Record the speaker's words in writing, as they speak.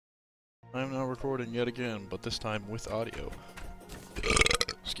I'm now recording yet again, but this time with audio.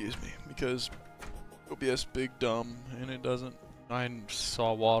 Excuse me, because OBS big dumb, and it doesn't. I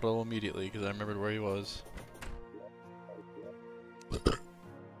saw Waddle immediately because I remembered where he was.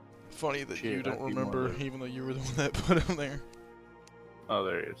 Funny that you don't remember, even though you were the one that put him there. Oh,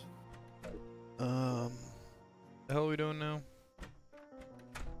 there he is. The hell are we doing now?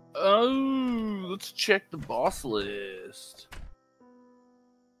 Oh, let's check the boss list.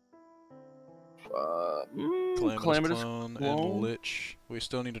 Calamitas Clone and Lich. We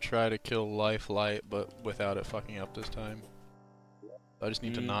still need to try to kill Lifelight, but without it fucking up this time. I just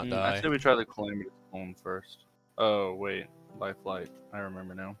need to not die. I say we try the Calamitas Clone first. Oh, wait. Lifelight. I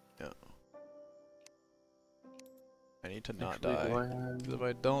remember now. Yeah. I need to not die. Because if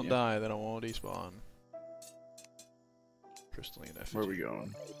I don't die, then I won't despawn. Crystalline effigy. Where are we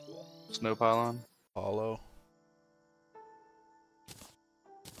going? Snow pylon? Hollow.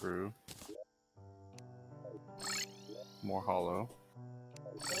 True. More hollow.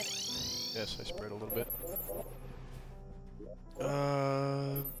 Yes, I spread a little bit.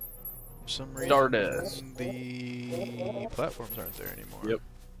 For some reason Stardust. The platforms aren't there anymore.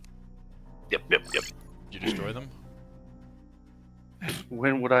 Yep. Did you destroy them?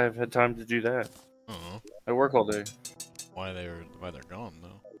 When would I have had time to do that? I don't know. I work all day. Why they're gone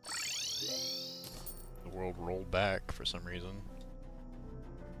though? The world rolled back for some reason.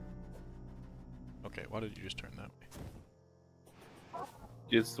 Okay, why did you just turn that way?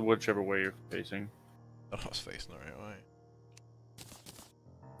 It's whichever way you're facing. I was facing the right way.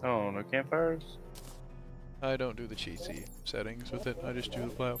 Oh, no campfires? I don't do the cheatsy settings with it, I just do the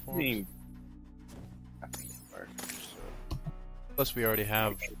platforms. Plus we already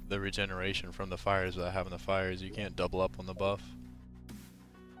have the regeneration from the fires without having the fires. You can't double up on the buff.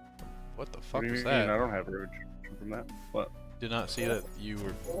 What the fuck was that? I don't have regeneration from that. What? Did not see that you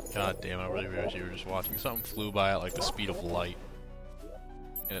were... God damn, I really realized you were just watching. Something flew by at like the speed of light.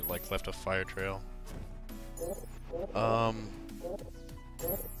 And it like left a fire trail. How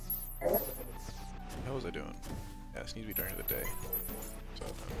was I doing? Yeah, this needs to be during the day. So,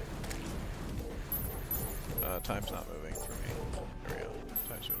 time's not moving for me. There we go.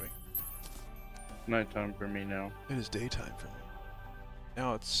 Time's moving. Nighttime for me now. It is daytime for me.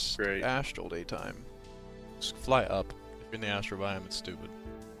 Now it's great. Astral daytime. Just fly up. If you're in the astral biome, it's stupid.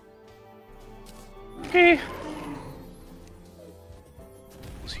 Okay.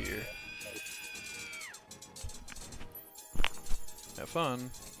 Who's here? Have fun.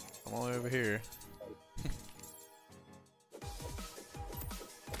 I'm all the way over here.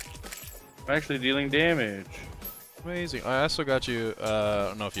 I'm actually dealing damage. Amazing. I also got you, I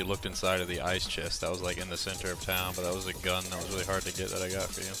don't know if you looked inside of the ice chest that was like in the center of town, but that was a gun that was really hard to get that I got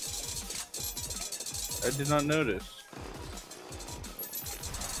for you. I did not notice.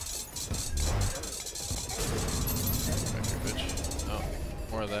 Right here, bitch. Oh,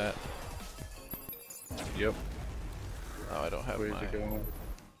 more of that. Yep. Oh, I don't have Where's my... it going?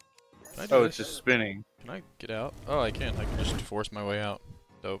 Can I do Oh, this? it's just spinning. Can I get out? Oh, I can. I can just force my way out.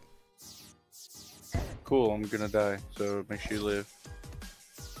 Dope. Cool, I'm gonna die, so make sure you live.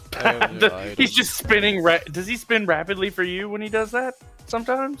 He's just spinning. Does he spin rapidly for you when he does that?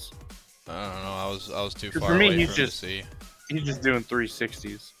 Sometimes. I don't know. I was too far For me, away he's from him just to see. He's just doing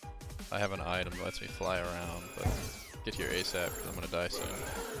 360s. I have an item that lets me fly around, but get here ASAP because I'm gonna die soon.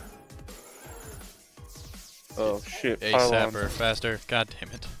 Oh shit! ASAPer, faster! God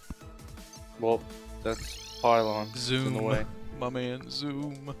damn it! Well, that's pylon. Zoom, in the way. My man,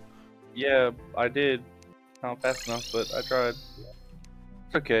 zoom. Yeah, I did. Not fast enough, but I tried.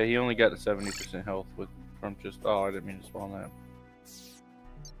 It's okay. He only got to 70% health from just. Oh, I didn't mean to spawn that.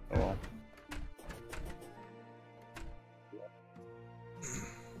 Oh well.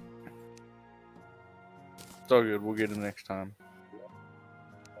 It's all good. We'll get him next time.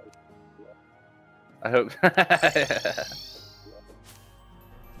 I hope.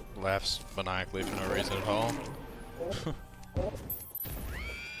 Laughs maniacally for no reason at all.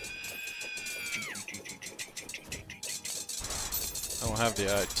 I don't have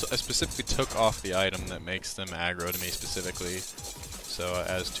the. I specifically took off the item that makes them aggro to me specifically, so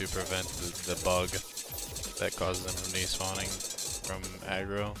as to prevent the bug that causes them from despawning from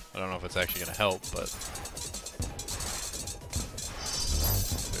aggro. I don't know if it's actually gonna help, but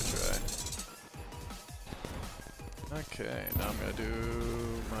good try. Okay, now I'm gonna do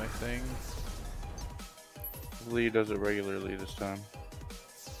my thing. Lee does it regularly this time.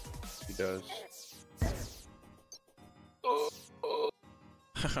 He does.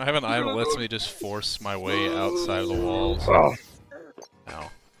 I have an item that lets me just force my way outside of the walls. Oh. Ow.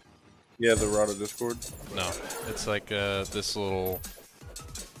 Yeah, the Rod of Discord? No, it's like this little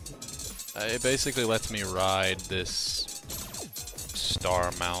It basically lets me ride this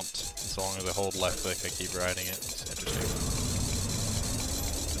star mount. As long as I hold left click, I keep riding it. It's interesting.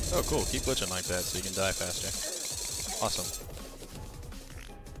 Oh, cool. Keep glitching like that so you can die faster. Awesome.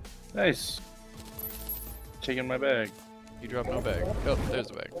 Nice. Taking my bag. You dropped no bag. Oh, there's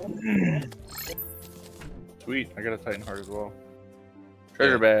the bag. Sweet. I got a Titan heart as well.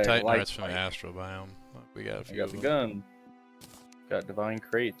 Treasure bag. Titan light hearts from the light. astral biome. We got a few. I got the gun. Got divine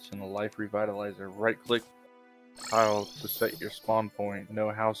crates and a life revitalizer. Right click tile to set your spawn point.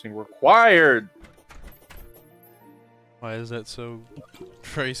 No housing required. Why is that so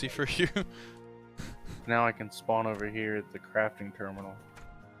crazy for you? Now I can spawn over here at the crafting terminal.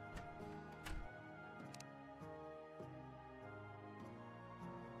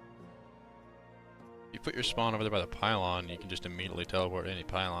 You put your spawn over there by the pylon, you can just immediately teleport to any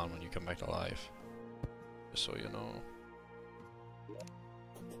pylon when you come back to life. Just so you know.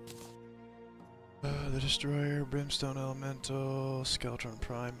 The Destroyer, Brimstone Elemental, Skeleton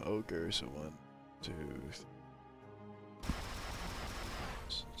Prime, Ogre, so 1, 2,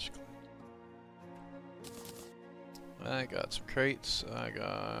 3. I got some crates, I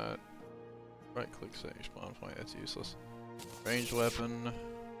got... Right click set your spawn point, that's useless. Ranged weapon.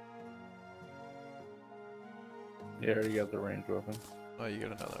 Yeah, I already got the ranged weapon. Oh, you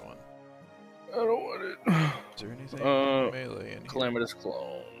got another one. I don't want it. Is there anything melee in here? Calamitas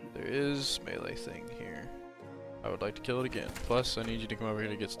Clone. There is melee thing here. I would like to kill it again. Plus, I need you to come over here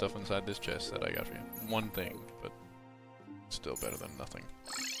to get stuff inside this chest that I got for you. One thing, but still better than nothing.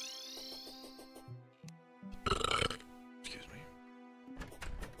 Excuse me.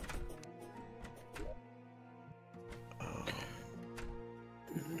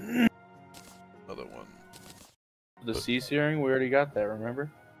 Another one. The sea searing, we already got that, remember?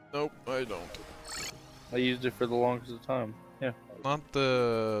 Nope, I don't. I used it for the longest of time. Yeah. Not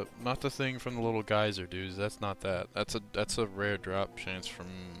the thing from the little geyser dudes. That's not that. That's a rare drop chance from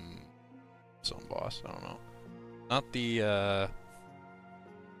some boss. I don't know. Not the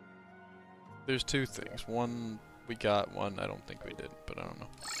There's two things. One we got, one I don't think we did, but I don't know.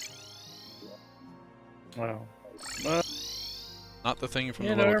 Wow. Not the thing from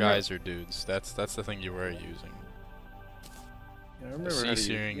the little geyser dudes. That's the thing you were using. Yeah, I remember The how sea to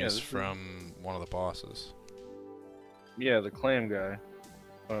searing use, is from one of the bosses. Yeah, the clam guy.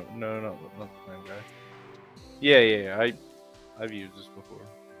 Oh, no, not the clam guy. Yeah, I've used this before.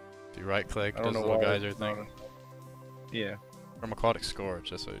 If you right click, I does don't the know little why geyser thing. Yeah. From Aquatic Scourge,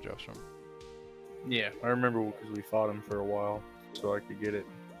 that's what it drops from. Yeah, I remember because we fought him for a while, so I could get it.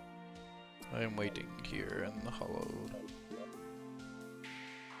 I am waiting here in the hollowed.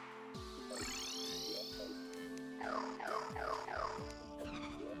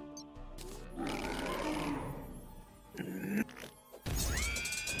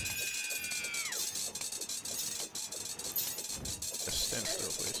 Just stand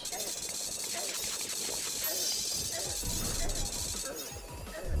still, please.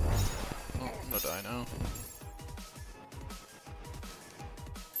 Oh, I'm gonna die now.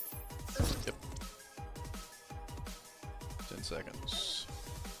 Yep. 10 seconds.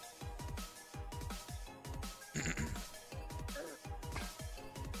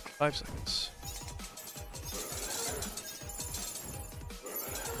 Five seconds.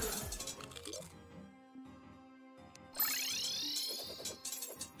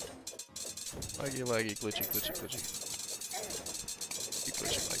 Laggy, laggy, glitchy, glitchy, glitchy. Keep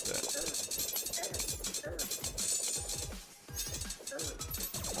glitching like that.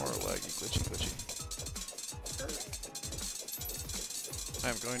 More laggy, glitchy, glitchy.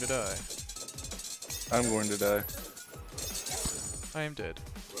 I'm going to die. I'm going to die. I am dead.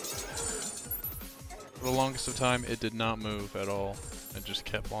 For the longest of time, it did not move at all. It just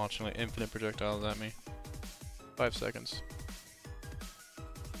kept launching like infinite projectiles at me. 5 seconds.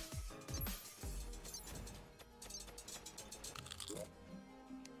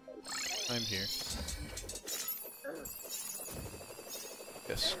 I'm here.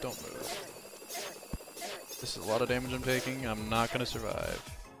 Yes, don't move. This is a lot of damage I'm taking. I'm not gonna survive.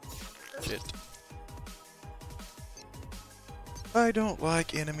 Shit. I don't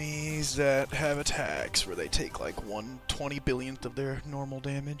like enemies that have attacks where they take like 1/20 billionth of their normal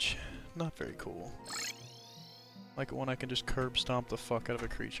damage. Not very cool. Like when I can just curb stomp the fuck out of a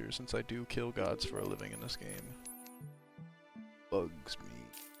creature, since I do kill gods for a living in this game. Bugs me.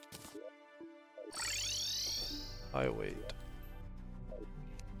 I wait.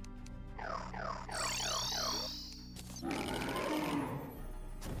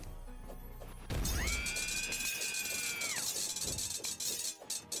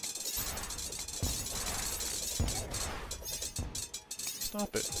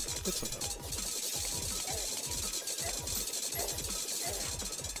 Stop it. Get some help.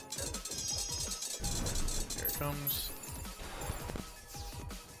 Here it comes.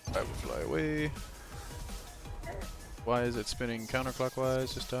 I will fly away. Why is it spinning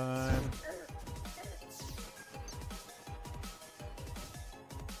counterclockwise this time?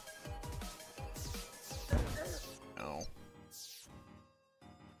 No.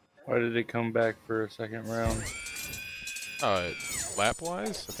 Why did it come back for a second round? Lap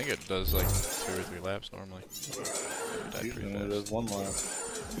wise? I think it does like 2 or 3 laps normally. Usually it does 1 lap.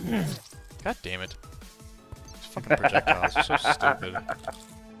 God damn it. These fucking projectiles are so stupid.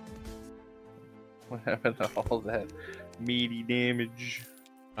 What happened to all that meaty damage?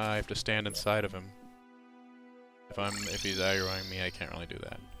 I have to stand inside of him. If he's aggroing me, I can't really do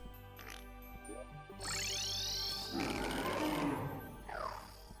that.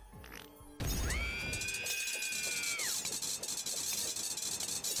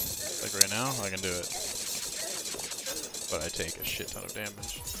 Like right now, I can do it. But I take a shit ton of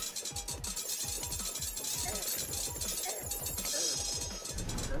damage.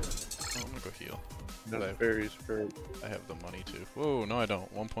 Oh, I'm gonna go heal. That fairy's great. I have the money to. Whoa, no I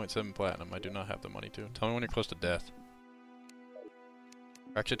don't. 1.7 platinum. I do not have the money to. Tell me when you're close to death.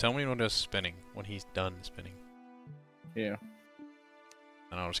 Actually, tell me when he's spinning. When he's done spinning. Yeah.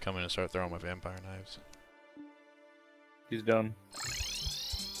 And I'll just come in and start throwing my vampire knives. He's done.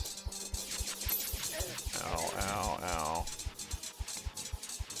 Ow, ow, ow.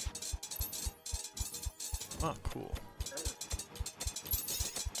 Oh, cool.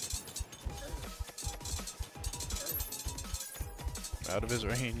 Out of his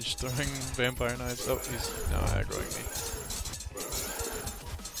range, throwing vampire knives. Oh, he's now aggroing me.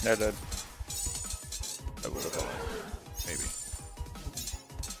 Yeah, dead. I would have gone. Maybe.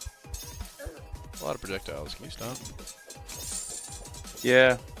 A lot of projectiles. Can you stop?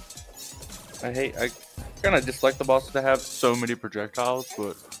 Yeah. I kind of dislike the bosses to have so many projectiles,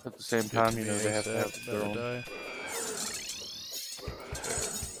 but at the same time, you know, they have to have their own. Die.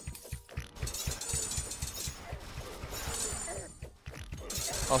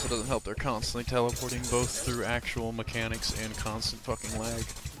 Also doesn't help they're constantly teleporting both through actual mechanics and constant fucking lag.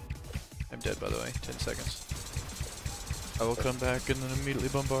 I'm dead by the way, 10 seconds. I will come back and then immediately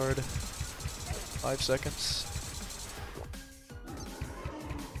bombard. 5 seconds.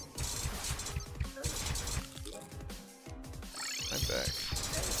 I'm back.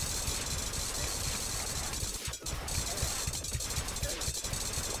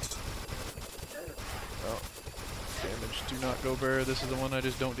 Oh. Damage, do not go bear. This is the one I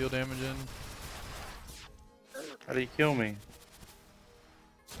just don't deal damage in. How do you kill me?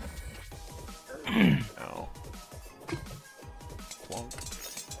 Ow. Plonk.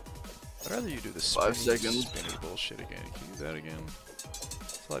 I'd rather you do this 5 seconds. spinny bullshit again. Can you do that again?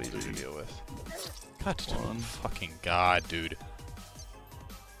 It's a lot easier to deal with. God, fucking god, dude.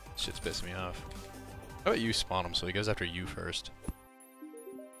 Shit's pissing me off. How about you spawn him so he goes after you first?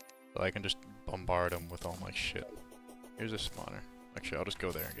 So I can just bombard him with all my shit. Here's a spawner. Actually, I'll just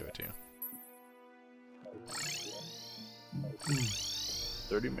go there and give it to you.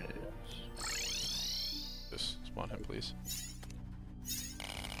 30 minutes. Just spawn him, please.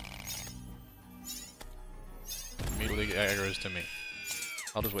 Immediately aggroes to me.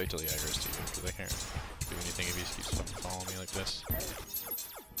 I'll just wait till he aggroes to you, because I can't do anything if he keeps fucking following me like this.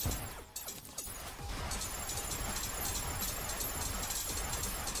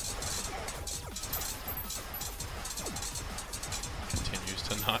 Continues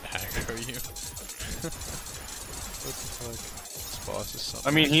to not aggro you. What the fuck? This boss is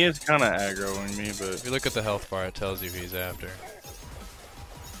something. I mean, he is kind of aggroing me, but If you look at the health bar, it tells you who he's after.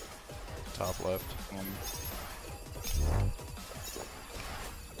 Top left.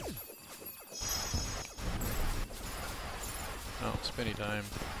 Oh, spinny time.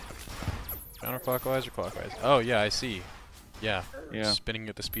 Counterclockwise or clockwise? Oh, yeah, I see. Yeah. Yeah. Spinning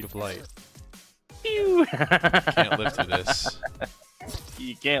at the speed of light. Pew! Can't live through this.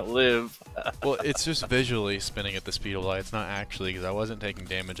 You can't live. Well, it's just visually spinning at the speed of light. It's not actually, because I wasn't taking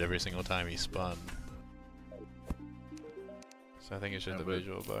damage every single time he spun. So I think it's just a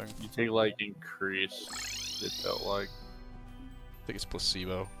visual bug. You take like increase. It felt like. I think it's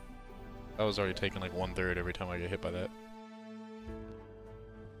placebo. I was already taking like 1/3 every time I get hit by that.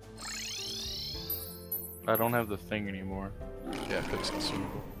 I don't have the thing anymore. Yeah, because it's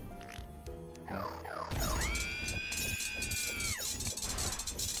consumable.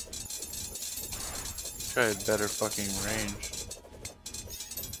 Try a better fucking range.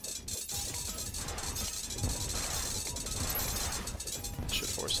 Should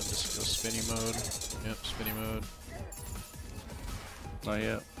force him to go spinny mode. Yep, spinny mode. Not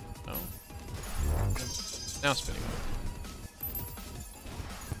yet. No. Now spinning wheel.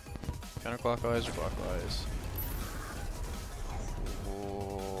 Counterclockwise or clockwise?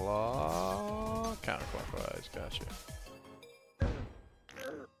 Counterclockwise, gotcha.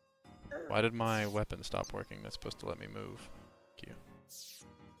 Why did my weapon stop working? That's supposed to let me move. Thank you.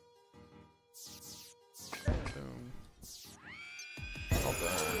 Boom. All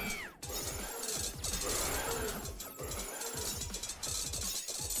done.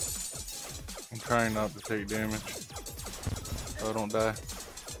 I'm trying not to take damage, so I don't die.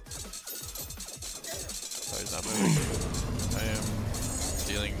 Oh, he's not moving. I am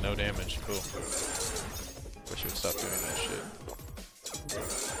dealing no damage. Cool. Wish you would stop doing that shit.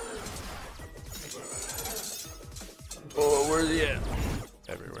 Oh, where's he at?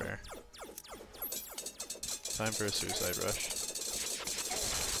 Everywhere. Time for a suicide rush.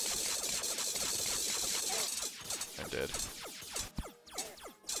 I'm dead.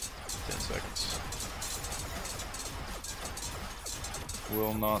 10 seconds.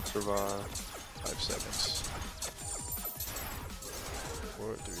 Will not survive. 5 seconds.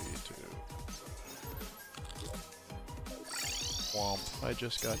 4, 3, 2. Womp. I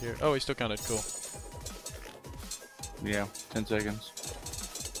just got here. Oh, he still counted. Cool. Yeah, 10 seconds.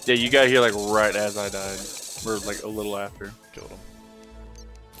 Yeah, you got here like right as I died. Or like a little after. Killed him.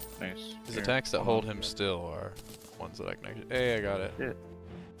 Nice. His Here. attacks that hold him still are ones that I can actually. Hey, I got it. Yeah.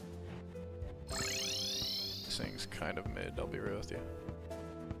 This thing's kind of mid, I'll be real with you.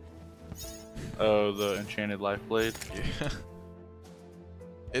 Oh, the enchanted life blade. Yeah.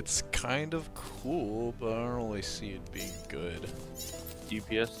 It's kind of cool, but I don't really see it being good.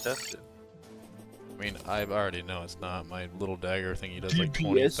 DPS tested. I mean, I already know it's not. My little dagger thingy does like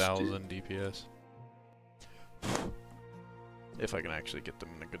DPS 20,000 DPS. If I can actually get them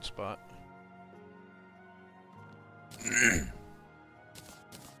in a good spot.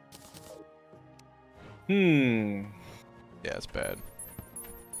 Hmm. Yeah, it's bad.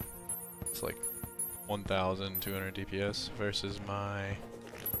 It's like 1,200 DPS versus my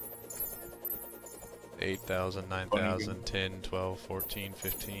 8,000, 9,000, 10, 12, 14,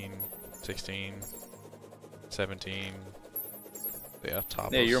 15, 16, 17. Yeah,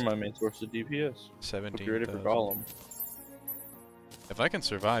 top. Yeah, you're my main source of DPS. 17. Hope you're ready for Golem. If I can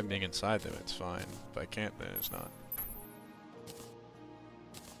survive being inside them, it's fine. If I can't, then it's not.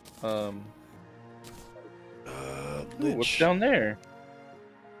 Ooh, what's down there?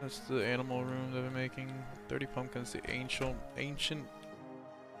 That's the animal room they've been making. 30 pumpkins, the ancient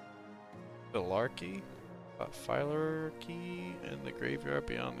Philarchy, Philarchy, and the graveyard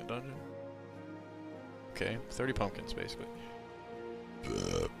beyond the dungeon. Okay, 30 pumpkins basically.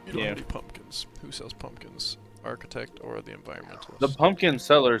 You don't have any pumpkins. Who sells pumpkins? Architect or the environmentalist? The pumpkin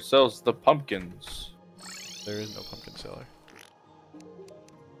seller sells the pumpkins. There is no pumpkin seller.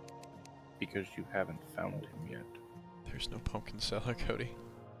 Because you haven't found him yet. There's no pumpkin seller, Cody.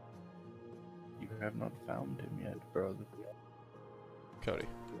 You have not found him yet, brother. Cody.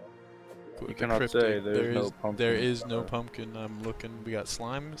 You cannot say there's no pumpkin. There is no pumpkin. I'm looking. We got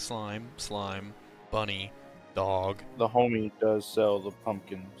slime, bunny, dog. The homie does sell the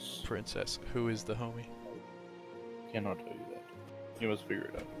pumpkins. Princess. Who is the homie? Cannot tell you that. You must figure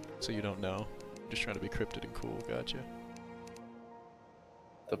it out. So you don't know. Just trying to be cryptid and cool. Gotcha.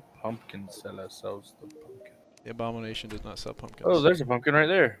 The pumpkin seller sells the pumpkin. The abomination does not sell pumpkins. Oh, there's a pumpkin right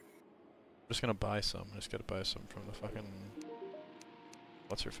there. I'm just gonna buy some. I just gotta buy some from the fucking...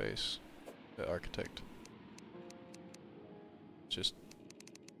 What's her face? The architect. Just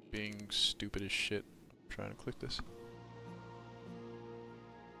being stupid as shit. I'm trying to click this.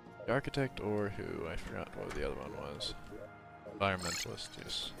 The architect or who? I forgot what the other one was. Environmentalist,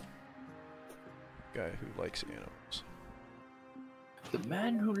 yes. Guy who likes animals. The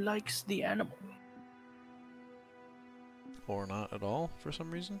man who likes the animal. Or not at all, for some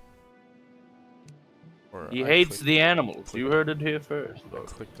reason. Or He I hates clicked- the animals. clicked- You heard it here first. I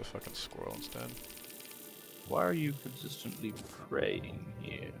clicked the fucking squirrel instead. Why are you consistently praying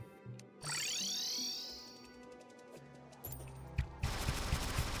here?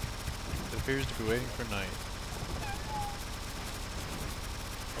 It appears to be waiting for night.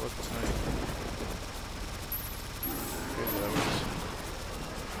 Oh, look, it's night. Okay, that was...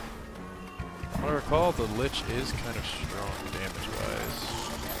 If I recall, the Lich is kind of strong damage-wise.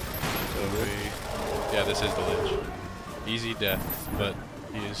 So yeah, this is the Lich. Easy death, but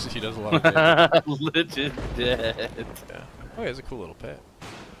he does a lot of damage. Lich is dead. Yeah. Oh, he has a cool little pet.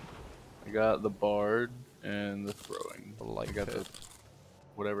 I got the bard and the throwing. The light I got pet. the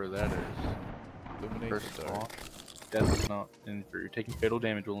whatever that is. Illuminate First the dark. off, death is not in for you. Taking fatal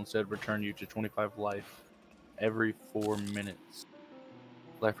damage will instead return you to 25 life every 4 minutes.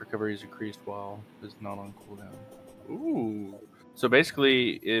 Life recovery is increased while it's not on cooldown. Ooh. So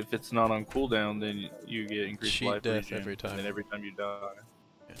basically, if it's not on cooldown, then you get increased Cheat life death regen, every time. and then every time you die.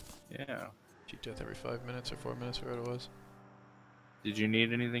 Yeah. Cheat death every 5 minutes or 4 minutes, or what it was. Did you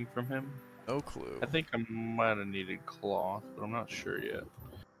need anything from him? No clue. I think I might have needed cloth, but I'm not sure yet.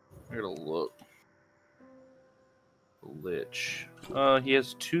 I gotta look. Lich. He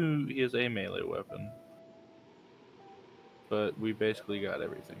has a melee weapon. But we basically got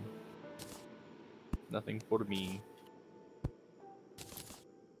everything. Nothing for me.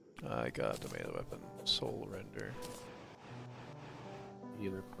 I got the melee weapon, Soul Render.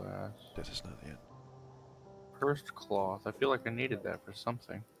 Healer class. This is not the end. First cloth. I feel like I needed that for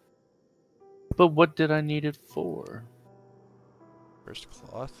something. But what did I need it for? First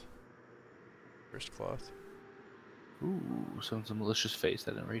cloth? First cloth? Ooh, some malicious face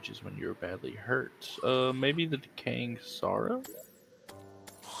that enrages when you're badly hurt. Maybe the decaying sorrow?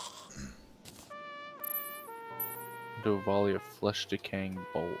 Do a volley of flesh decaying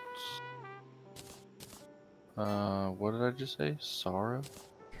bolts. What did I just say? Sorrow?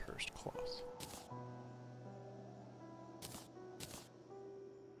 First cloth.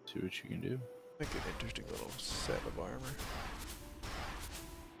 See what you can do. Make an interesting little set of armor.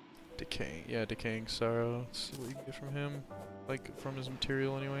 Decaying sorrow. That's what you can get from him. Like, from his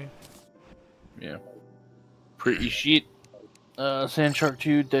material anyway. Yeah. Pretty shit. Sand Shark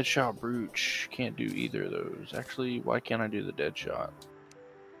 2, Deadshot Brooch. Can't do either of those. Actually, why can't I do the Deadshot?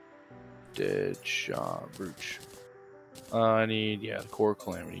 Deadshot Brooch. I need, the Core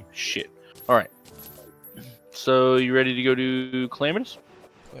Calamity. Shit. Alright. So, you ready to go do Calamitas?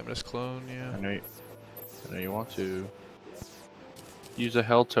 Calamitas Clone, yeah. I know you want to. Use a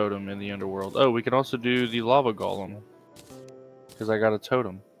Hell Totem in the Underworld. Oh, we can also do the Lava Golem. Because I got a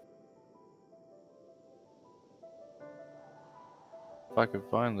totem. If I could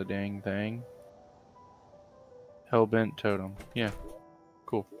find the dang thing. Hellbent Totem. Yeah.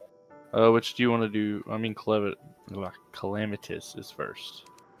 Cool. Which do you want to do? I mean, Calamitas is first.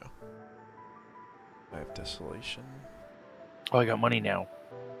 I have Desolation. Oh, I got money now.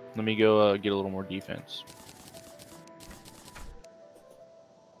 Let me go get a little more defense.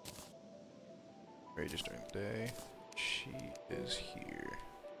 Rages during the day. She is here.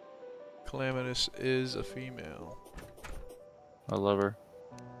 Calamitas is a female. I love her.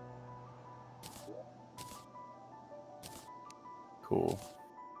 Cool.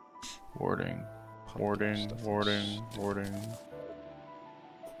 Warding. Warding.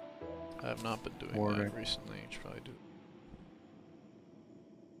 I have not been doing that recently. You should probably do.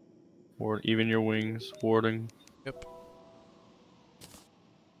 Even your wings. Warding. Yep.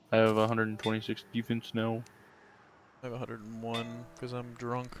 I have 126 defense now. I have 101 because I'm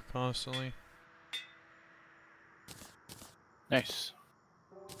drunk constantly. Nice.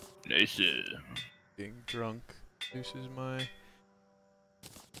 Nice. Being drunk reduces my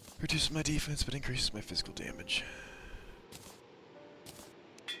defense but increases my physical damage.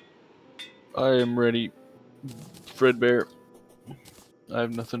 I am ready, Fredbear. I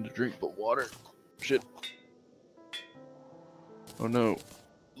have nothing to drink but water. Shit. Oh no.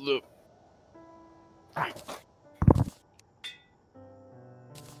 Look.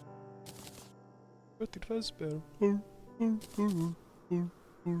 What did I spell?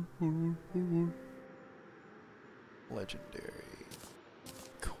 Legendary.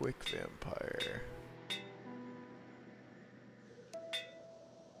 Quick Vampire.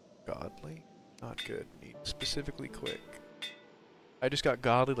 Godly? Not good. Need specifically quick. I just got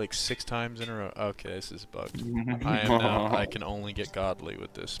godly like 6 times in a row. Okay, this is bugged. I can only get godly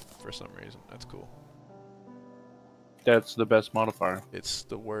with this for some reason. That's cool. That's the best modifier. It's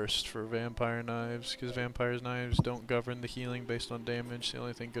the worst for vampire knives, because vampires' knives don't govern the healing based on damage. The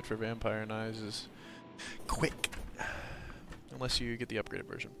only thing good for vampire knives is quick. Unless you get the upgraded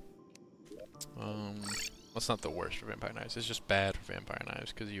version. That's not the worst for vampire knives. It's just bad for vampire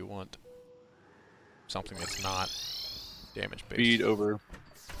knives, because you want something that's not damage based. Speed over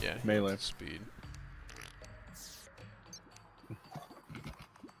melee. Speed.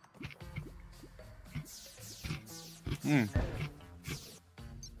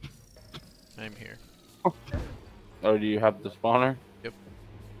 I'm here. Oh, do you have the spawner? Yep.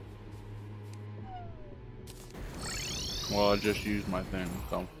 Well, I just used my thing,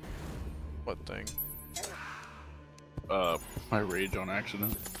 so. What thing? My rage on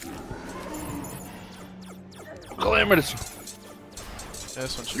accident. Calamitas!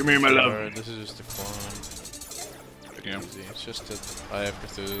 This one should Give me my love. hard. This is just a clone. Yeah. Easy. It's just a I have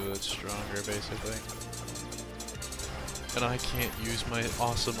Cthulhu that's stronger, basically. And I can't use my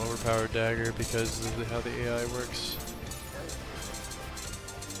awesome overpowered dagger because of how the AI works.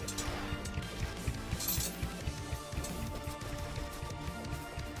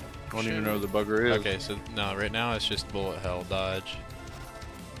 I don't even know who the bugger is. Okay, so no, right now it's just bullet hell dodge.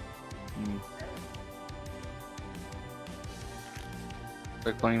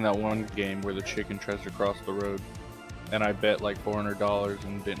 Like playing that one game where the chicken tries to cross the road, and I bet like $400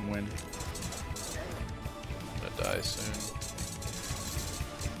 and didn't win. I'm gonna die soon.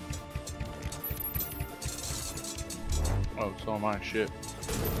 Oh, so am I. Shit.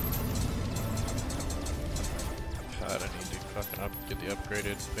 God, I need to fucking get the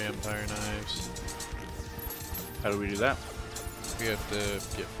upgraded vampire knives. How do we do that? We have to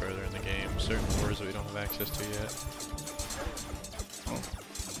get further in the game. Certain wars that we don't have access to yet. Oh.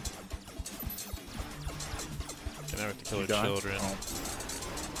 Can never have to kill our children. Oh.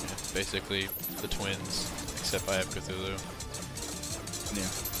 Yeah, basically the twins, except I have Cthulhu. Yeah.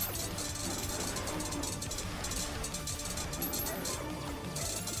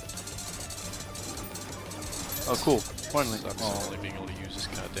 Oh, cool. Finally. Sucks only being able to use this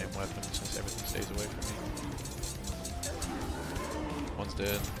goddamn weapon since everything stays away from me. One's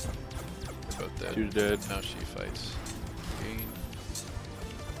dead. They're both dead. Two's dead. Now she fights. Gain.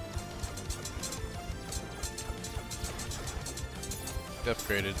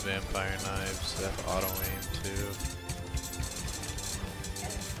 Upgraded vampire knives that have auto aim too.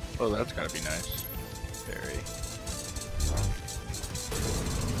 Oh, that's gotta be nice. Very.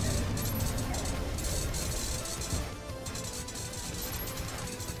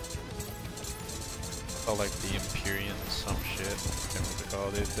 Called like the Empyrean some shit. I can't remember what they're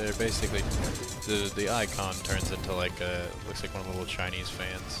called. They're basically the icon turns into like a looks like one of the little Chinese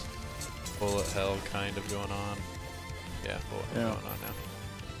fans. Bullet hell kind of going on. Yeah, bullet hell going on now.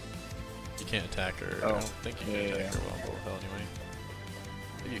 You can't attack her. I don't think you can attack her while in bullet hell anyway.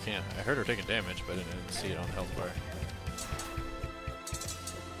 I think you can. I heard her taking damage, but I didn't see it on the health bar.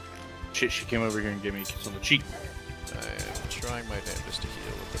 Shit, she came over here and gave me a kiss on the cheek. I am trying my damnedest to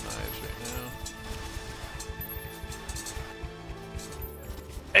heal with the knives right now.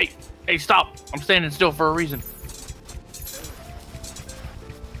 Hey! Hey, stop! I'm standing still for a reason.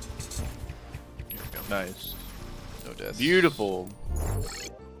 Here we go. Nice. No deaths. Beautiful.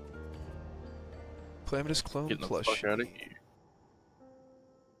 Calamitas Clone Getting the plush. fuck out of here.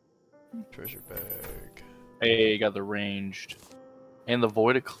 Treasure bag. Hey, got the ranged. And the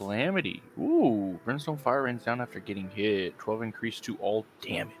Void of Calamity. Ooh, Brimstone Fire rains down after getting hit. 12 increase to all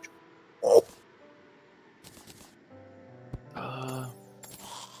damage. Oh.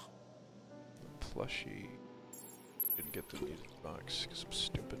 Plushie. Didn't get the needed box because I'm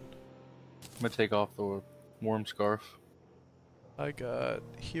stupid. I'm gonna take off the warm scarf. I got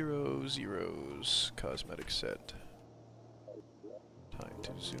Hero Zeros cosmetic set. Time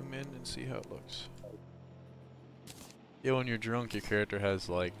to zoom in and see how it looks. Yeah, when you're drunk, your character has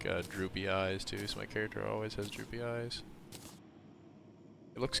like droopy eyes too, so my character always has droopy eyes.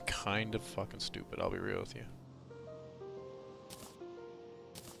 It looks kind of fucking stupid, I'll be real with you.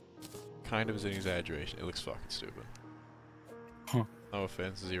 Kind of is an exaggeration, it looks fucking stupid. Huh. No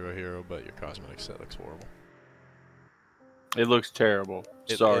offense, Zero Hero, but your cosmetic set looks horrible. It looks terrible.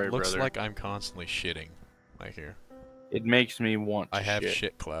 Sorry, it looks brother. like I'm constantly shitting, like here. It makes me want to I have shit.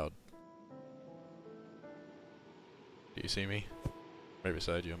 shit cloud. Do you see me? Right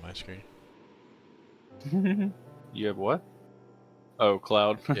beside you on my screen. You have what? Oh,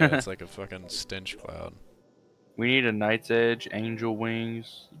 cloud. Yeah, it's like a fucking stench cloud. We need a Night's Edge, Angel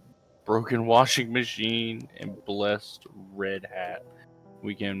Wings, broken washing machine, and blessed red hat.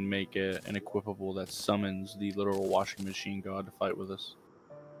 We can make an equipable that summons the literal washing machine god to fight with us.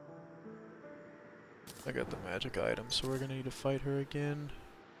 I got the magic item, so we're gonna need to fight her again.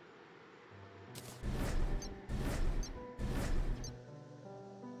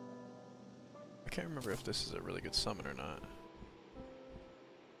 I can't remember if this is a really good summon or not.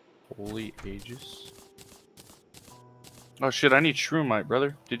 Holy Aegis. Oh shit, I need Shroomite,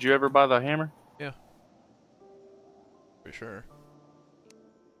 brother. Did you ever buy the hammer? Yeah. For sure.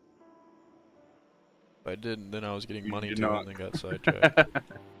 If I didn't, then I was getting money to it and then got sidetracked.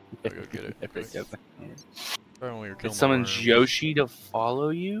 I'll go get it. When we were killing it summons the worm. Yoshi to follow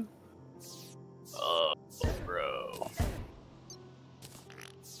you? Oh, bro. Can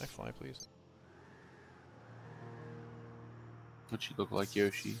I fly, please? What you look like,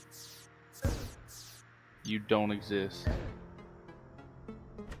 Yoshi? You don't exist.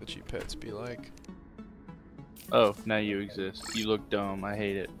 The cheap pets be like. Oh, now you exist. You look dumb. I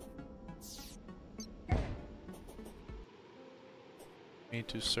hate it. Me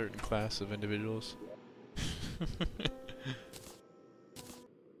to a certain class of individuals.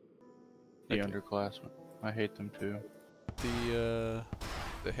 The underclassmen. I hate them too.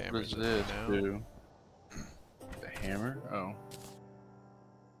 The hammer's What is this, now. dude? The hammer? Oh.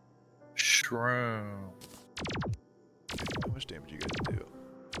 shroom. How much damage you guys do?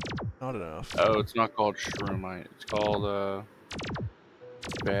 Not enough. Oh, it's not called shroomite. It's called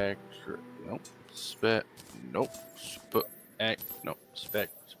spectral. Nope. Nope.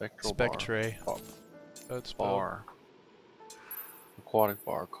 Spectral Spectre. bar. That's Bar. Aquatic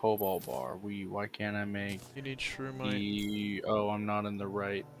bar. Cobalt bar. Why can't I make You need shroomite. Oh, I'm not in the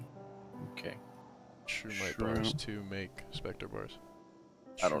right. Okay. Shroomite bars to make spectre bars.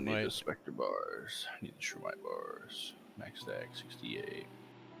 I don't need the spectre bars. I need the shroomite bars. Max stack 68.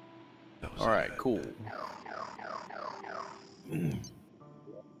 Alright, cool.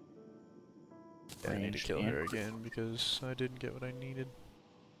 I need to kill her again because I didn't get what I needed.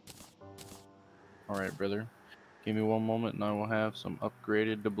 Alright, brother. Give me one moment and I will have some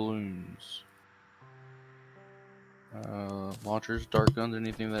upgraded doubloons. Launchers, dart guns,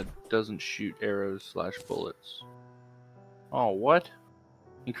 anything that doesn't shoot arrows / bullets. Oh, what?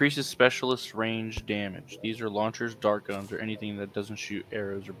 Increases specialist range damage. These are launchers, dart guns, or anything that doesn't shoot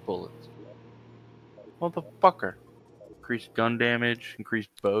arrows or bullets. Motherfucker. Increased gun damage, increased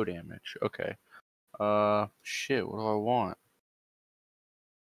bow damage. Okay. Shit, what do I want?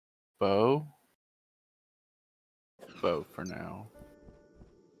 Bow? Bow for now.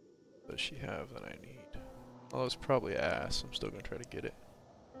 What does she have that I need? Well, it's probably ass. I'm still gonna try to get it.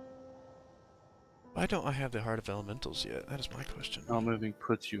 Why don't I have the Heart of Elementals yet? That is my question. Not moving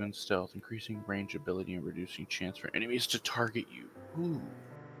puts you in stealth, increasing range ability and reducing chance for enemies to target you. Ooh.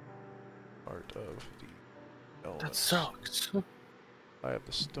 Heart of the Elements. That sucks. I have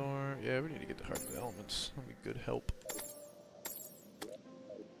the Storm. Yeah, we need to get the Heart of the Elements. That'll be good help.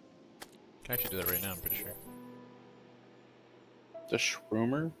 Can actually do that right now, I'm pretty sure. The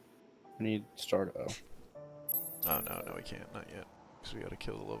Shroomer? I need start. Oh. Oh, no, we can't. Not yet. Because we gotta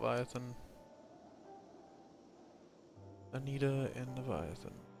kill the Leviathan. Anita and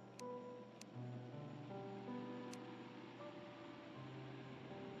Leviathan.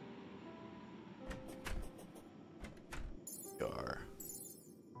 Yar.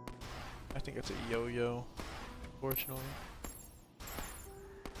 I think it's a yo-yo, unfortunately.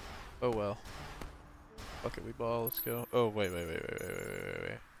 Oh well. Fuck it, we ball, let's go. Oh, wait.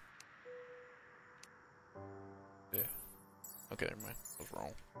 Yeah. Okay, never mind. I was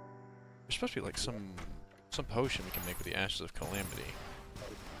wrong. There's supposed to be like some potion we can make with the Ashes of Calamity.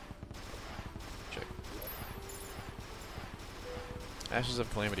 Check. Ashes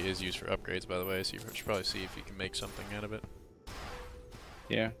of Calamity is used for upgrades, by the way, so you should probably see if you can make something out of it.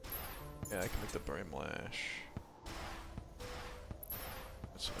 Yeah. Yeah, I can make the Brim Lash.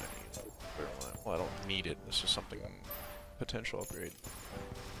 That's what I need. Brim Lash. Well, I don't need it. This is something potential upgrade.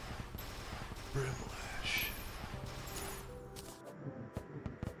 Brim Lash.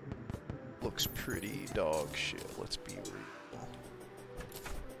 Looks pretty dog shit, let's be real.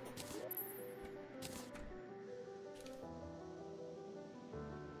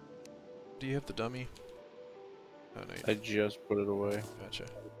 Do you have the dummy? Oh, no, I just put it away. Gotcha.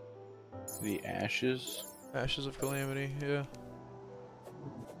 The Ashes? Ashes of Calamity, yeah.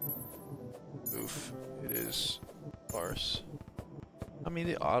 Oof, it is farce. I mean,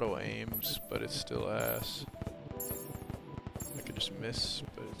 the auto aims, but it's still ass. I could just miss,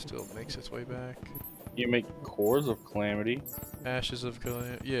 but it still makes its way back. You make Cores of Calamity. Ashes of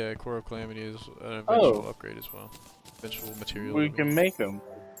Calamity, yeah, Core of Calamity is an eventual upgrade as well. Eventual material. We can make them.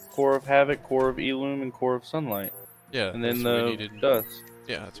 Core of Havoc, Core of Elum, and Core of Sunlight. Yeah, and then the dust.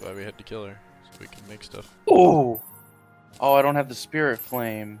 Yeah, that's why we had to kill her, so we can make stuff. Oh! Oh, I don't have the Spirit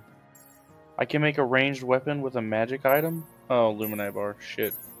Flame. I can make a ranged weapon with a magic item? Oh, Luminite Bar.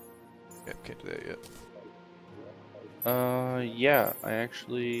 Shit. Yeah, can't do that yet. Yeah, I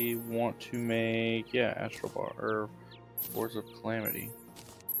actually want to make, Astral Bar, or Cores of Calamity.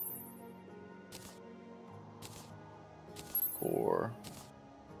 Core.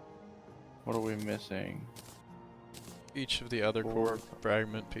 What are we missing? Each of the other core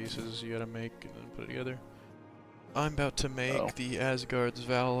fragment pieces you gotta make and then put it together. I'm about to make the Asgard's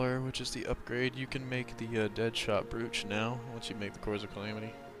Valor, which is the upgrade. You can make the Deadshot Brooch now, once you make the Cores of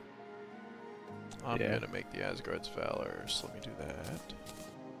Calamity. I'm gonna make the Asgard's Valor, so let me do that.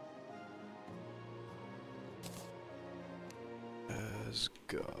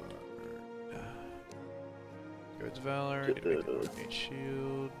 Asgard. Asgard's Valor, need to make the Coordinate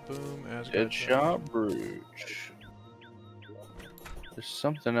Shield, boom, Asgard's Deadshot Brooch. There's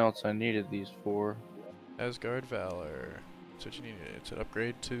something else I needed these for. Asgard Valor. That's what you needed. It's an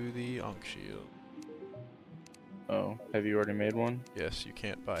upgrade to the Ankh Shield. Oh, have you already made one? Yes, you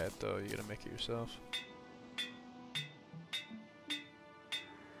can't buy it though. You gotta make it yourself.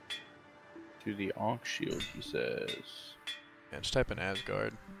 To the Ankh Shield, he says. Yeah, just type in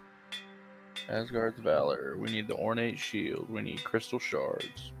Asgard. Asgard's Valor. We need the ornate shield. We need crystal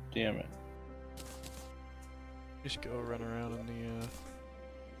shards. Damn it. Just go run around in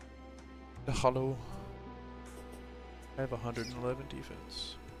the hollow. I have 111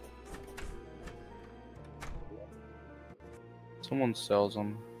 defense. Someone sells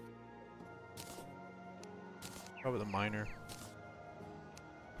them. Probably the miner.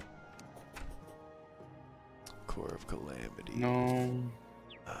 Core of Calamity. No.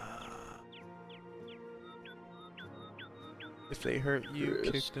 If they hurt you,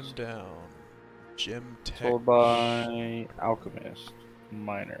 kick Wrist. them down. Gem Tech. Sold by Alchemist.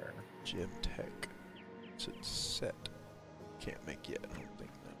 Miner. Gem Tech. It's set. Can't make yet. I don't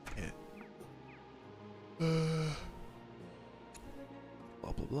think that. Yeah.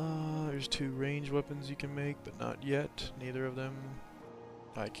 Blah blah blah. There's 2 ranged weapons you can make, but not yet. Neither of them.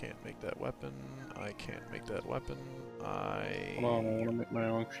 I can't make that weapon. I can't make that weapon. Hold on, I want to make my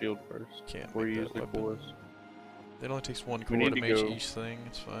own shield first. Can't before make you use that the weapon. cores. It only takes 1 We core need to to make go. each thing.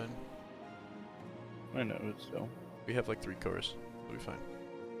 It's fine. I know, it's still. We have like 3 cores. We'll be fine.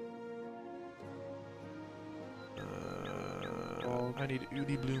 I need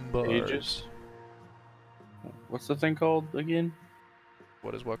Udi Bloom bars. Aegis? What's the thing called again?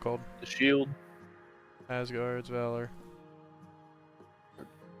 What is what called? The shield? Asgard's Valor.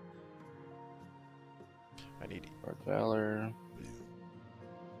 I need Asgard's Valor.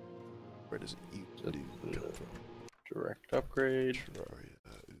 Where does Udi Bloom come from? Direct upgrade. Terraria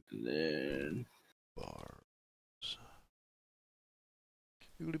Then bars.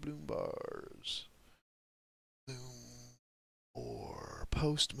 Udi Bloom bars. Bloom or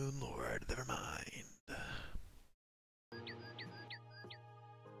post Moon Lord. Never mind.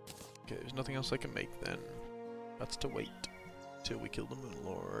 Okay, there's nothing else I can make then. That's to wait till we kill the Moon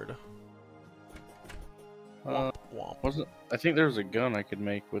Lord. Womp womp. I think there was a gun I could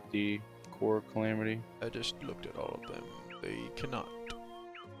make with the core Calamity. I just looked at all of them. They cannot.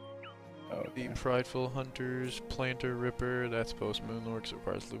 Oh, okay. The Prideful Hunters, Planter Ripper, that's post Moonlord because it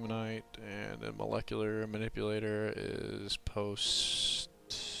requires Luminite, and then Molecular Manipulator is post.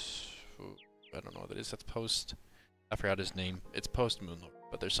 I don't know what that is. That's post. I forgot his name. It's post Moonlord,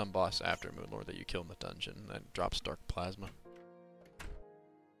 but there's some boss after Moonlord that you kill in the dungeon that drops Dark Plasma.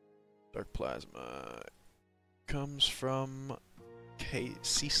 Dark Plasma comes from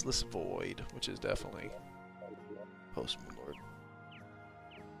Ceaseless Void, which is definitely post Moonlord.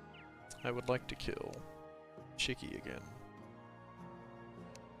 I would like to kill Chicky again.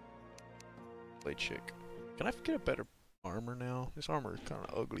 Play Chick. Can I get a better armor now? This armor is kind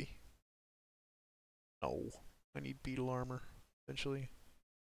of ugly. No. I need beetle armor eventually.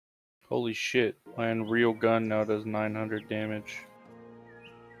 Holy shit. My Unreal gun now does 900 damage.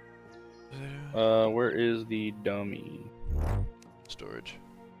 Where is the dummy? Storage.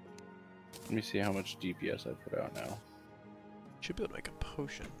 Let me see how much DPS I put out now. Should be able to make a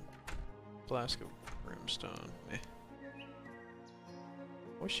potion. Flask of brimstone. Eh.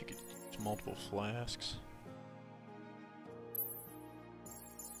 I wish you could use multiple flasks.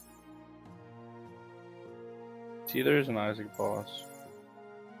 See, there's an Isaac boss.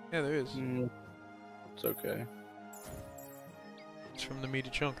 Yeah, there is. It's okay. It's from the meaty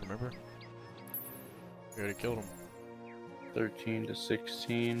chunk, remember? We already killed him. 13 to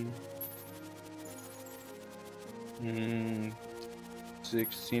 16.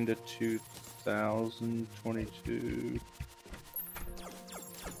 16 to 2022.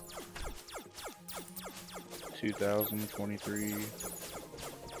 2023.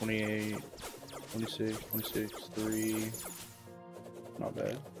 28. 26, 26, 3. Not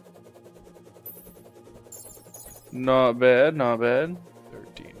bad. Not bad, not bad.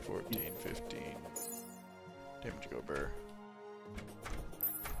 13, 14, 15. Damage go bear.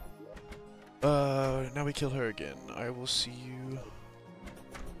 Now we kill her again. I will see you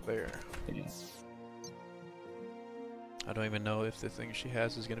there. Yeah. I don't even know if the thing she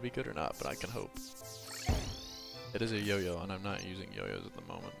has is gonna be good or not, but I can hope. It is a yo-yo, and I'm not using yo-yos at the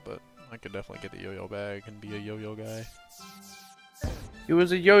moment, but I could definitely get the yo-yo bag and be a yo-yo guy. He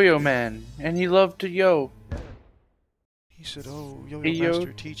was a yo-yo man, and he loved to yo. He said, "Oh, yo-yo Hey, yo.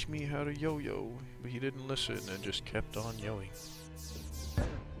 master, teach me how to yo-yo," but he didn't listen and just kept on yoing.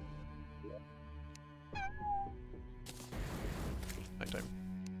 Nighttime.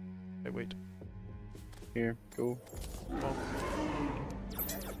 Hey, wait. Here, go. Oh.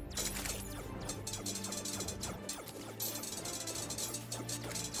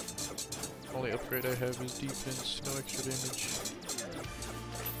 Only upgrade I have is defense, no extra damage.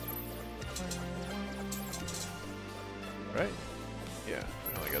 Right? Yeah,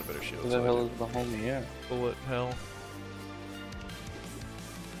 I only got a better shield. Where the hell is the homie at? Bullet hell.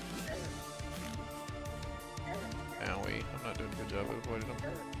 not doing a good job at avoiding them.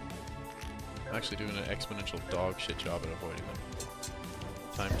 I'm actually doing an exponential dog shit job at avoiding them.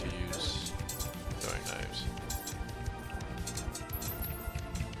 Time to use throwing knives.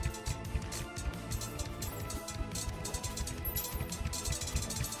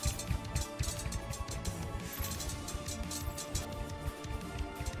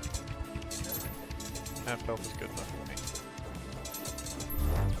 Half health is good enough for me.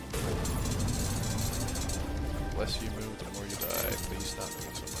 The less you move, the more you die. Please stop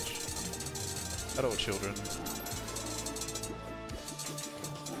moving so much. Hello, children.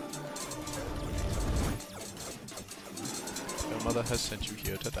 Your mother has sent you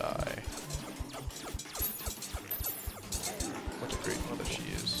here to die. What a great mother she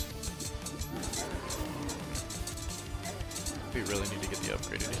is. We really need to get the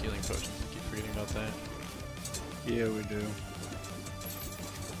upgraded healing potions. I keep forgetting about that. Yeah, we do.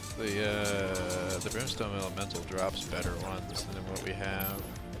 The Brimstone Elemental drops better ones than what we have.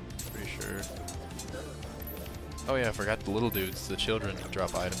 Pretty sure. Oh yeah, I forgot the little dudes. The children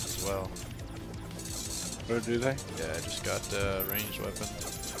drop items as well. Oh, do they? Yeah, I just got a ranged weapon.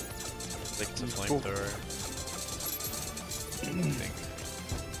 I think it's a flamethrower. I think.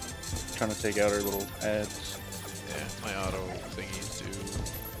 Trying to take out our little ads. Yeah, my auto thingies do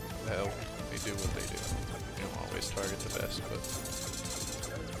help. They do what they do. They don't always target the best, but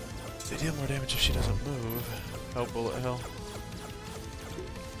they deal more damage if she doesn't move. Oh, bullet hell.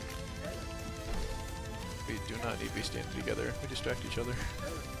 We do not need to be standing together. We distract each other.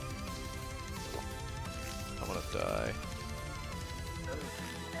 I'm gonna die.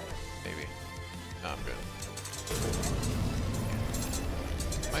 Maybe. No, I'm good.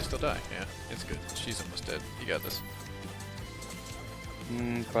 Might still die. Yeah, it's good. She's almost dead. You got this.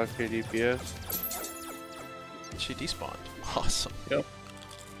 5k DPS. She despawned. Awesome. Yep.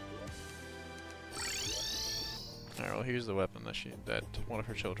 Alright, well here's the weapon that one of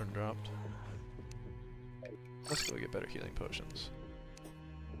her children dropped. Let's go get better healing potions.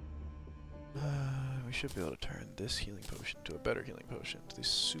 We should be able to turn this healing potion to a better healing potion. The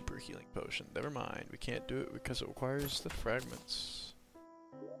super healing potion. Never mind, we can't do it because it requires the fragments.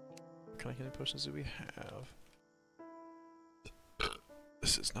 What kind of healing potions do we have?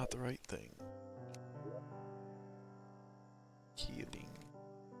 This is not the right thing. Healing.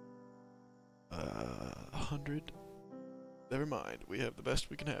 100. Never mind, we have the best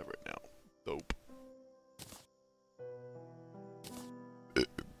we can have right now. Dope.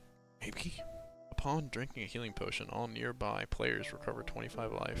 Maybe. Upon drinking a healing potion, all nearby players recover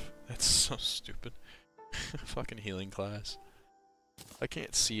 25 life. That's so stupid. Fucking healing class. I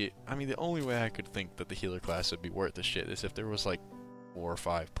can't see it. I mean, the only way I could think that the healer class would be worth the shit is if there was like 4 or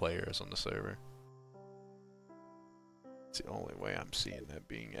 5 players on the server. It's the only way I'm seeing that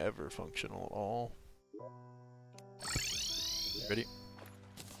being ever functional at all. Ready?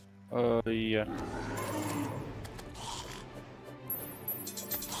 Yeah.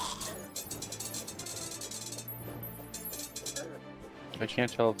 I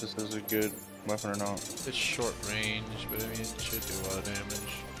can't tell if this is a good weapon or not. It's short range, but I mean, it should do a lot of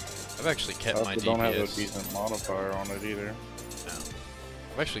damage. I've actually kept my DPS. Don't have a decent modifier on it either. No.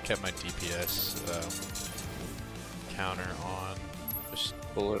 I've actually kept my DPS counter on, just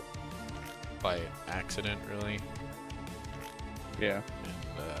bullet by accident, really. Yeah.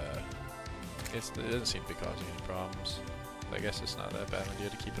 And it doesn't seem to be causing any problems. I guess it's not that bad an idea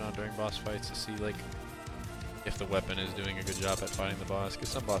to keep it on during boss fights to see like if the weapon is doing a good job at fighting the boss, because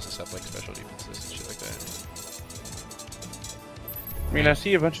some bosses have like special defenses and shit like that. I mean, I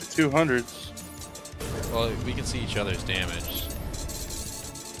see a bunch of 200s. Well, we can see each other's damage.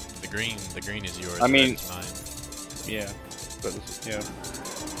 The green is yours. I mean, it's mine. Yeah, but it's, yeah,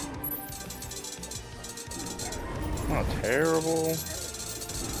 not terrible,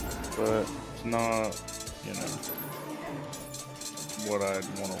 but it's not, you know, what I'd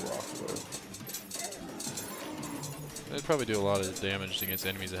want to rock with. It'd probably do a lot of damage against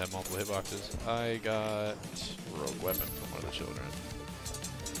enemies that have multiple hitboxes. I got rogue weapon from one of the children.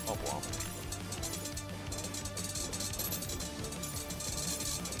 Oh, wow.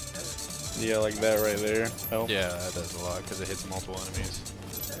 Yeah, like that right there. Help. Yeah, that does a lot because it hits multiple enemies.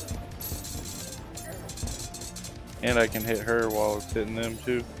 And I can hit her while it's hitting them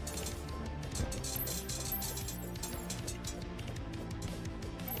too.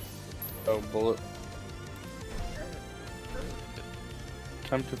 Oh, bullet.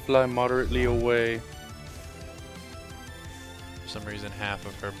 Time to fly moderately away. For some reason, half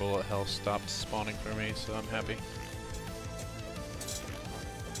of her bullet health stopped spawning for me, so I'm happy.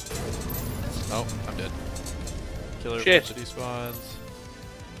 Oh, I'm dead. Killer Shit. spawns.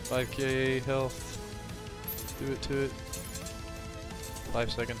 5k health. Do it to it.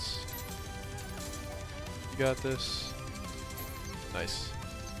 5 seconds. You got this. Nice.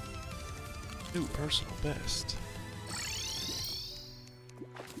 New personal best.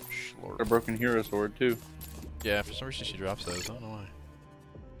 A broken hero sword too. Yeah, for some reason she drops those. I don't know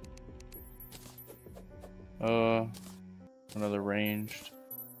why. Another ranged.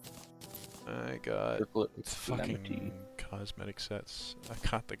 I got fucking Calamity. cosmetic sets. I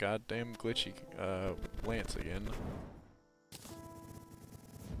got the goddamn glitchy lance again.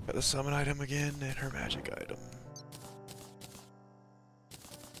 Got the summon item again and her magic item.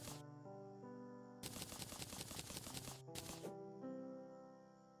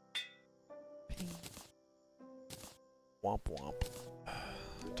 Womp womp.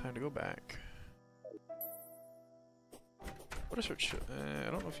 Time to go back. What is her I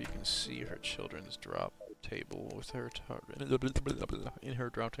don't know if you can see her children's drop table with her in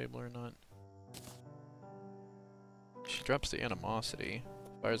her drop table or not. She drops the animosity.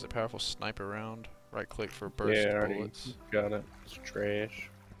 Fires a powerful sniper round. Right click for burst bullets. Got it. It's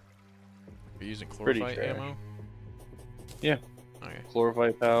trash. Are you using Pretty chlorophyte trash. ammo? Yeah. Okay.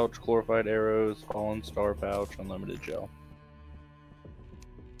 Chlorophyte pouch, chlorophyte arrows, fallen star pouch, unlimited gel.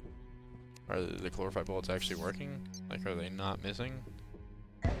 Are the chlorophyte bullets actually working? Like, are they not missing?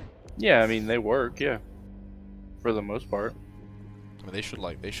 Yeah, I mean they work. Yeah, for the most part. I mean, they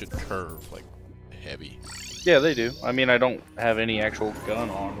should curve like heavy. Yeah, they do. I mean, I don't have any actual gun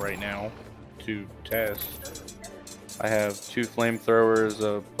on right now to test. I have 2 flamethrowers,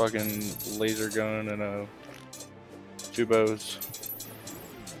 a fucking laser gun, and 2 bows.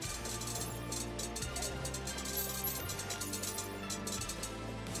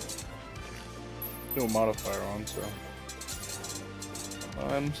 Do a modifier on, so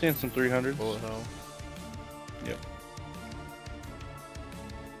I'm seeing some 300s. Bullet hell. Yep.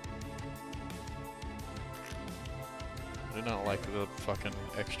 I do not like the fucking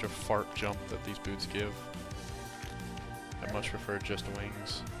extra fart jump that these boots give. I much prefer just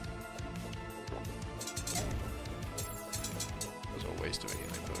wings. It was a waste of a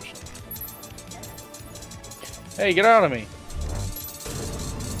healing potion. Hey, get out of me!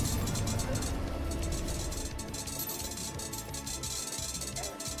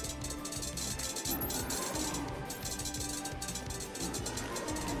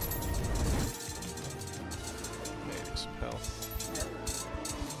 Maybe some health.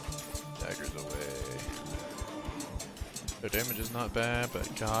 Daggers away. Their damage is not bad, but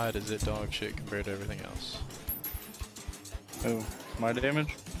god is it dog shit compared to everything else. Oh, my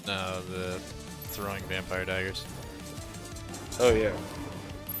damage? No, the throwing vampire daggers. Oh yeah.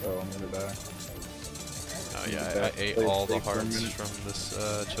 Oh, I'm gonna die. Oh yeah, I ate all the hearts from this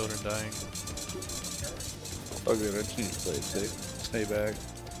children dying. Oh good, I just need to play it safe. Stay back.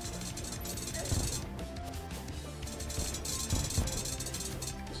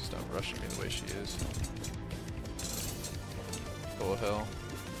 Stop rushing me the way she is. Full of hell.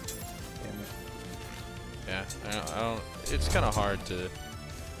 Damn it. Yeah, I don't. It's kind of hard to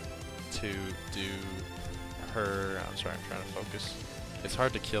do her. I'm sorry, I'm trying to focus. It's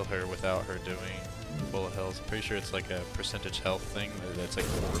hard to kill her without her doing bullet hells. I'm pretty sure it's like a percentage health thing that's like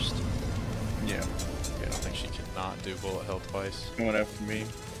forced. Yeah. I don't think she cannot do bullet hell twice. Coming after me.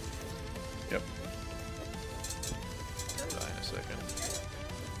 Yep. Die in a second.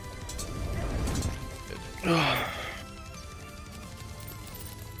 Good.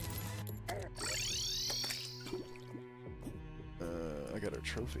 I got her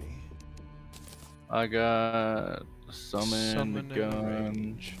trophy. I got the summon, the and gun.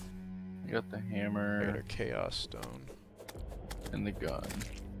 range. I got the I got hammer her chaos stone. and the gun.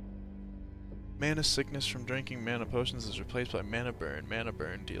 Mana sickness from drinking mana potions is replaced by mana burn. Mana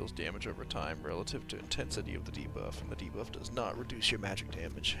burn deals damage over time relative to intensity of the debuff, and the debuff does not reduce your magic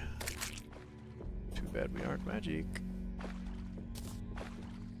damage. Too bad we aren't magic.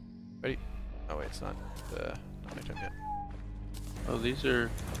 Ready? Oh wait, it's not my turn yet. Oh, these are.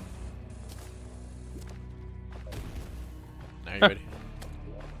 Now you ready?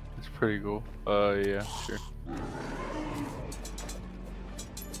 It's pretty cool. Yeah, sure.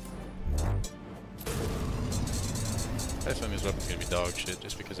 I assume this weapon's gonna be dog shit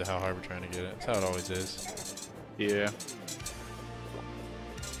just because of how hard we're trying to get it. That's how it always is. Yeah.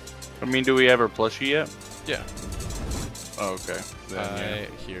 I mean, do we have our plushie yet? Yeah. Oh, okay. Then,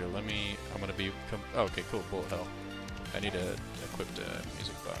 Here, let me. I'm gonna be. Oh, okay, cool. Bullet hell. I need to equip the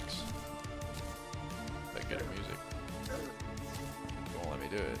music box. If I can get her music. It won't let me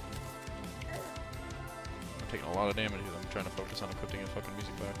do it. I'm taking a lot of damage because I'm trying to focus on equipping a fucking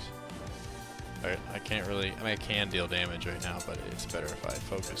music box. Alright, I can't really. I mean, I can deal damage right now, but it's better if I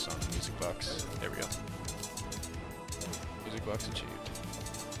focus on the music box. There we go. Music box achieved.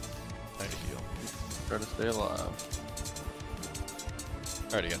 Trying to heal. Try to stay alive.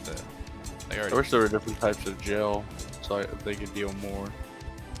 I already got that. I wish there were different types of gel, so they could deal more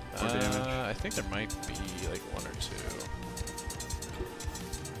damage. I think there might be like 1 or 2.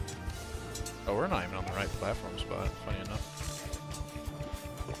 Oh, we're not even on the right platform spot, funny enough.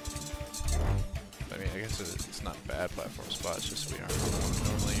 I mean, I guess it's not a bad platform spot, it's just we aren't the one we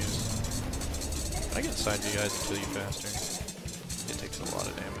normally use. Can I get inside you guys and kill you faster? It takes a lot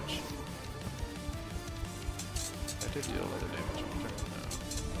of damage. I did deal a lot of damage on turn.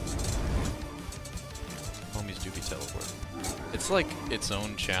 No. Homies do be teleporting. It's like its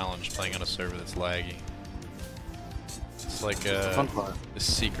own challenge playing on a server that's laggy. It's like a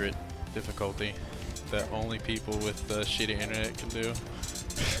secret difficulty that only people with shitty internet can do.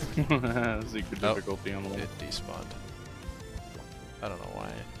 Secret difficulty on the way. It despawned. I don't know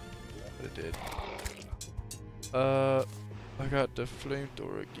why, but it did. I got the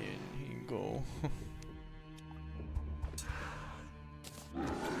flamethrower again. Here you go.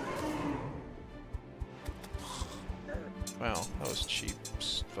 Wow, that was cheap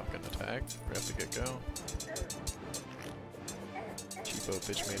fucking attack right at the get-go. Cheapo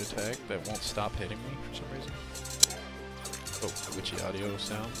bitch made attack that won't stop hitting me for some reason. Oh, witchy audio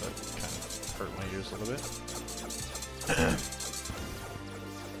sound that kind of hurt my ears a little bit.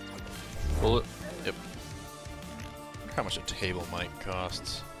 Bullet. Yep. Look how much a table mic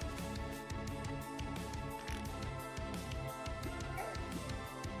costs.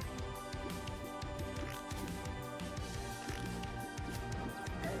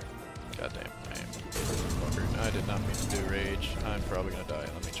 Goddamn lame. Fucker. I did not mean to do rage. I'm probably gonna die.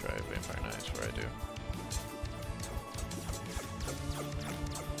 Let me try Vampire Knights where I do.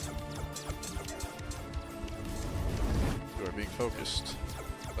 You are being focused.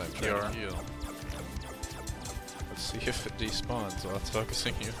 I'm trying to heal. Let's see if it despawns while it's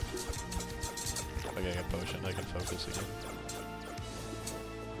focusing you. Okay, I got potion. I can focus again.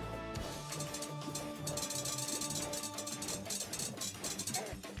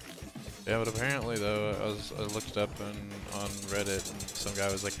 Yeah, but apparently though, I looked up on Reddit and some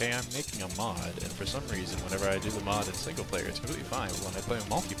guy was like, hey, I'm making a mod, and for some reason, whenever I do the mod in single player, it's completely fine. But when I play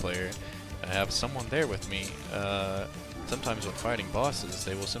multiplayer, and I have someone there with me, sometimes when fighting bosses,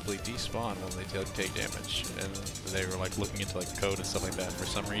 they will simply despawn when they take damage. And they were like looking into like code and stuff like that, and for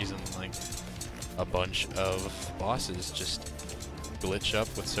some reason, like a bunch of bosses just glitch up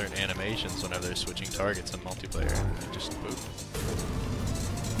with certain animations whenever they're switching targets in multiplayer, and they just boop.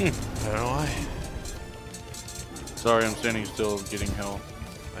 I don't know why. Sorry, I'm standing still getting hell.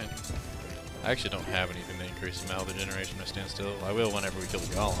 I actually don't have anything to increase the amount of generation I stand still. I will whenever we kill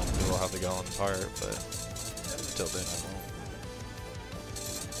the golem, because we'll have the golem apart, but until then I won't.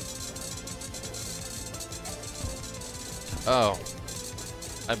 Oh.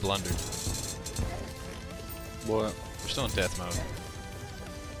 I blundered. What? We're still in death mode.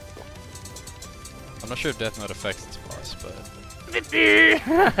 I'm not sure if death mode affects its boss, but...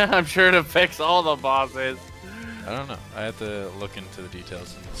 I'm sure it affects all the bosses. I don't know. I have to look into the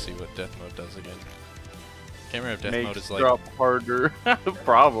details and see what death mode does again. Can't remember if death mode is like... drop harder.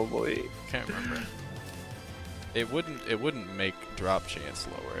 Probably. Can't remember. It wouldn't make drop chance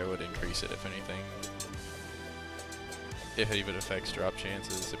lower. It would increase it if anything. If it even affects drop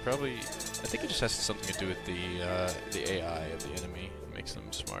chances, it probably... I think it just has something to do with the AI of the enemy. It makes them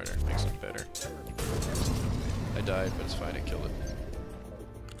smarter, makes them better. I died, but it's fine, I killed it.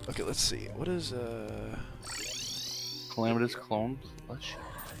 Okay, let's see. What is, Calamitas Clone?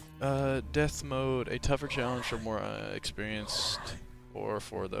 Death mode, a tougher challenge for more experienced, or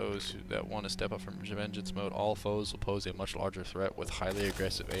for those that want to step up from vengeance mode. All foes will pose a much larger threat with highly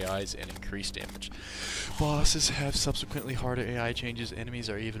aggressive AIs and increased damage. Bosses have subsequently harder AI changes. Enemies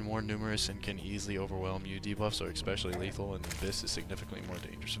are even more numerous and can easily overwhelm you. Debuffs are especially lethal, and this is significantly more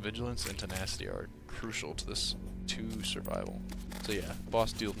dangerous. Vigilance and tenacity are crucial to this survival. So yeah,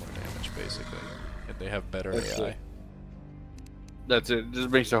 boss deals more damage basically, and they have better AI. That's it.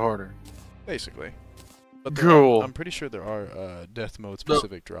 Just makes it harder. Basically. But cool. I'm pretty sure there are death mode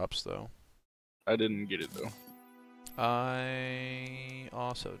specific drops though. I didn't get it though. I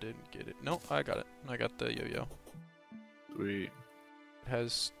also didn't get it. Nope, I got it. I got the yo-yo. Sweet. It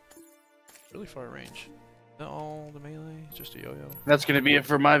has really far range. Not all the melee, just a yo-yo. That's gonna be it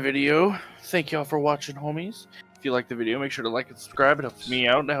for my video. Thank y'all for watching, homies. If you like the video, make sure to like and subscribe. It helps me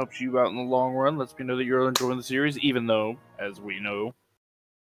out and it helps you out in the long run. Lets me know that you're enjoying the series, even though, as we know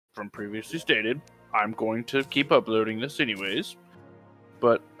from previously stated, I'm going to keep uploading this anyways.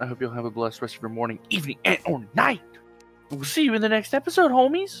 But I hope you'll have a blessed rest of your morning, evening, and or night. We'll see you in the next episode,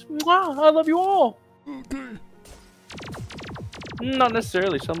 homies. Mwah, I love you all. Okay. Not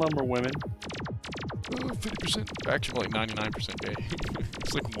necessarily. Some of them are women. 50%. Actually, like 99% gay.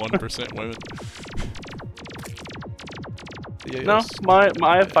 It's like 1% women. Yeah, No,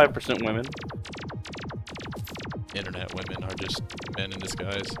 I have 5% women. Internet women are just men in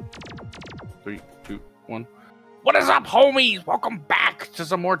disguise. 3, 2, 1. What is up, homies? Welcome back to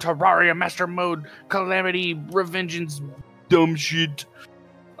some more Terraria Master Mode Calamity Revengeance dumb shit.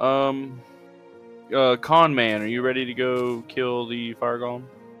 Con Man, are you ready to go kill the fire golem?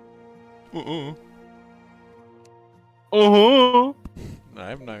 No,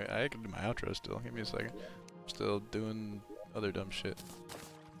 I can do my outro still. Give me a second. I'm still doing other dumb shit.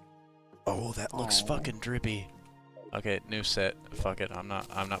 Oh, that looks fucking drippy. Okay, new set. Fuck it. I'm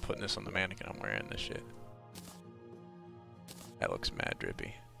not putting this on the mannequin. I'm wearing this shit. That looks mad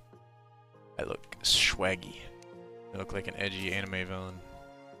drippy. I look swaggy. I look like an edgy anime villain.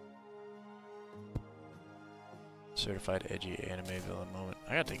 Certified edgy anime villain moment.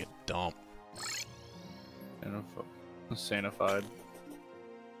 I gotta take a dump. Sanified.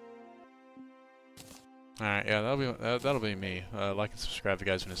 Alright, yeah, that'll be me. Like and subscribe if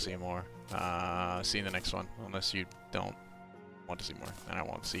you guys want to see more. See you in the next one. Unless you don't want to see more, then I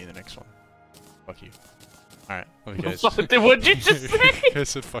won't see you in the next one. Fuck you. Alright, love you guys. What'd you just say? I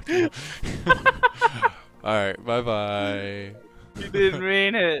said fuck you. Alright, bye bye. You didn't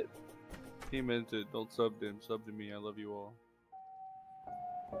mean it. He meant it. Don't sub to him. Sub to me. I love you all.